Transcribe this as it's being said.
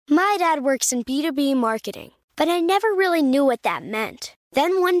My dad works in B2B marketing, but I never really knew what that meant.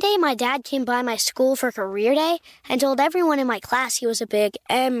 Then one day my dad came by my school for career day and told everyone in my class he was a big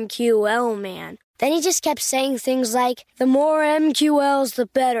MQL man. Then he just kept saying things like, the more MQLs, the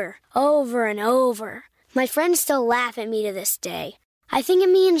better, over and over. My friends still laugh at me to this day. I think it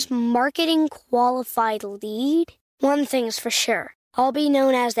means marketing qualified lead. One thing's for sure, I'll be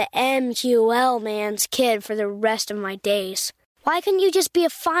known as the MQL man's kid for the rest of my days. Why couldn't you just be a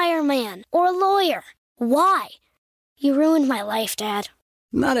fireman or a lawyer? Why? You ruined my life, Dad.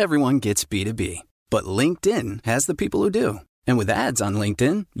 Not everyone gets B2B, but LinkedIn has the people who do. And with ads on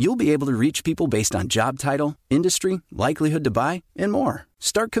LinkedIn, you'll be able to reach people based on job title, industry, likelihood to buy, and more.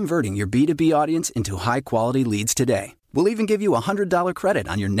 Start converting your B2B audience into high-quality leads today. We'll even give you a $100 credit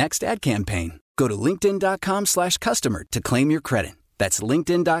on your next ad campaign. Go to linkedin.com/customer to claim your credit. That's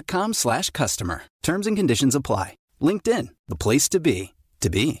linkedin.com/customer. Terms and conditions apply. LinkedIn, the place to be, to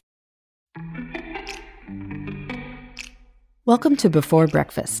be. Welcome to Before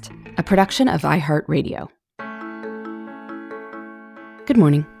Breakfast, a production of iHeartRadio. Good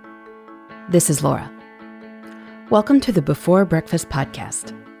morning. This is Laura. Welcome to the Before Breakfast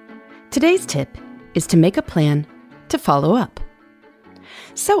podcast. Today's tip is to make a plan to follow up.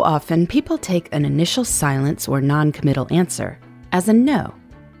 So often, people take an initial silence or non-committal answer as a no.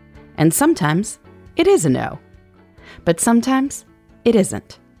 And sometimes it is a no. But sometimes it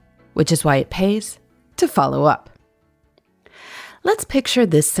isn't, which is why it pays to follow up. Let's picture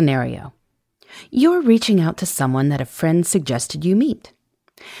this scenario. You're reaching out to someone that a friend suggested you meet.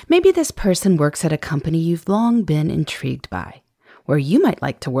 Maybe this person works at a company you've long been intrigued by, where you might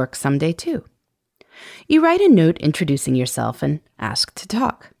like to work someday too. You write a note introducing yourself and ask to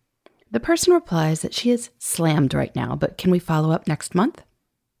talk. The person replies that she is slammed right now, but can we follow up next month?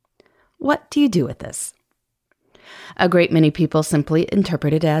 What do you do with this? A great many people simply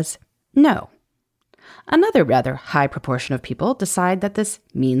interpret it as no. Another rather high proportion of people decide that this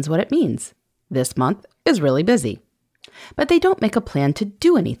means what it means. This month is really busy. But they don't make a plan to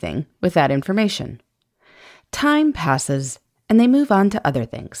do anything with that information. Time passes and they move on to other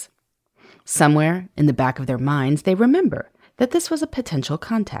things. Somewhere in the back of their minds, they remember that this was a potential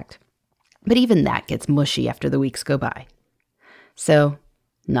contact. But even that gets mushy after the weeks go by. So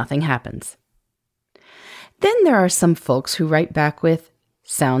nothing happens. Then there are some folks who write back with,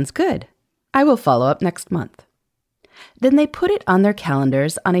 sounds good. I will follow up next month. Then they put it on their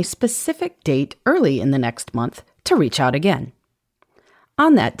calendars on a specific date early in the next month to reach out again.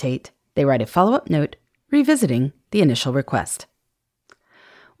 On that date, they write a follow-up note revisiting the initial request.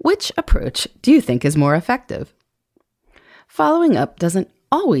 Which approach do you think is more effective? Following up doesn't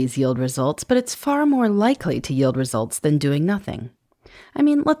always yield results, but it's far more likely to yield results than doing nothing. I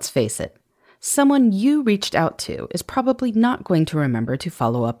mean, let's face it. Someone you reached out to is probably not going to remember to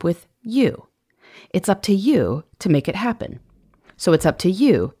follow up with you. It's up to you to make it happen. So it's up to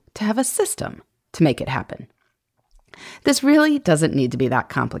you to have a system to make it happen. This really doesn't need to be that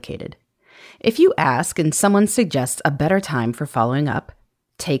complicated. If you ask and someone suggests a better time for following up,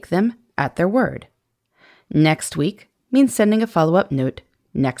 take them at their word. Next week means sending a follow-up note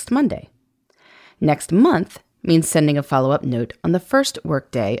next Monday. Next month means sending a follow-up note on the first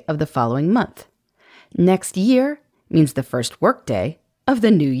workday of the following month. Next year means the first workday of the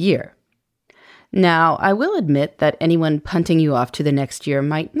new year. Now, I will admit that anyone punting you off to the next year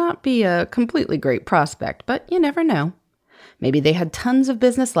might not be a completely great prospect, but you never know. Maybe they had tons of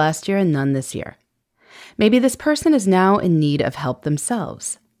business last year and none this year. Maybe this person is now in need of help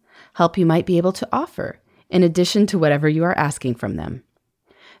themselves, help you might be able to offer, in addition to whatever you are asking from them.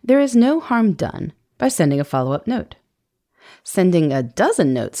 There is no harm done by sending a follow-up note. Sending a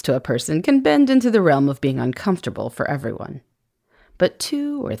dozen notes to a person can bend into the realm of being uncomfortable for everyone. But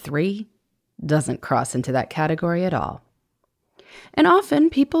 2 or 3 doesn't cross into that category at all. And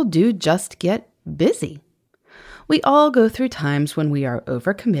often people do just get busy. We all go through times when we are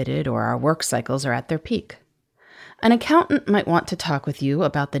overcommitted or our work cycles are at their peak. An accountant might want to talk with you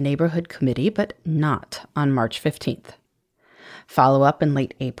about the neighborhood committee, but not on March 15th. Follow up in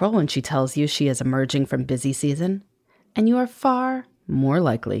late April when she tells you she is emerging from busy season, and you are far more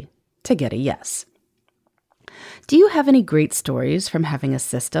likely to get a yes. Do you have any great stories from having a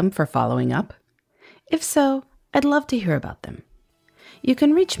system for following up? If so, I'd love to hear about them. You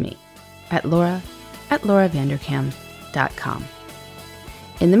can reach me at laura@lauravanderkam.com.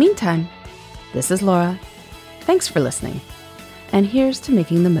 In the meantime, this is Laura. Thanks for listening. And here's to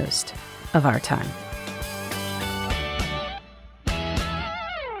making the most of our time.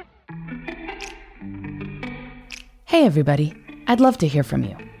 Hey everybody, I'd love to hear from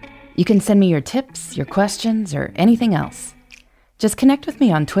you. You can send me your tips, your questions, or anything else. Just connect with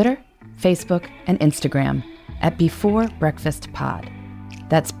me on Twitter, Facebook, and Instagram at Before Breakfast Pod.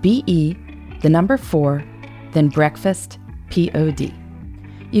 That's BE, the number 4, then breakfast, POD.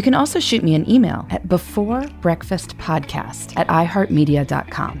 You can also shoot me an email at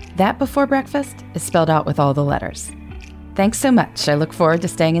beforebreakfastpodcast@iheartmedia.com. That Before Breakfast is spelled out with all the letters. Thanks so much. I look forward to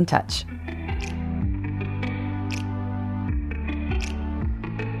staying in touch.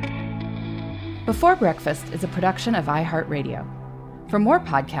 Before Breakfast is a production of iHeartRadio. For more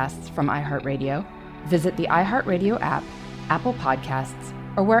podcasts from iHeartRadio, visit the iHeartRadio app, Apple Podcasts,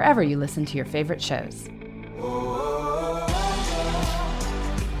 or wherever you listen to your favorite shows.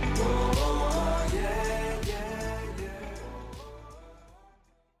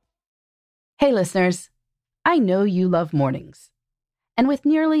 Hey listeners, I know you love mornings. And with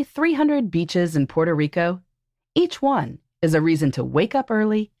nearly 300 beaches in Puerto Rico, each one is a reason to wake up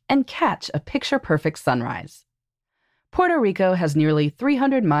early and catch a picture-perfect sunrise. Puerto Rico has nearly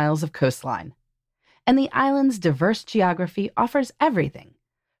 300 miles of coastline, and the island's diverse geography offers everything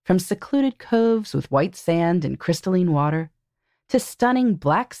from secluded coves with white sand and crystalline water to stunning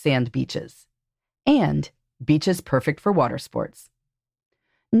black sand beaches and beaches perfect for water sports.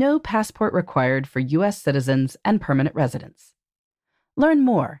 No passport required for U.S. citizens and permanent residents. Learn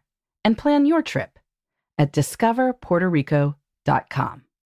more and plan your trip at discoverpuertorico.com.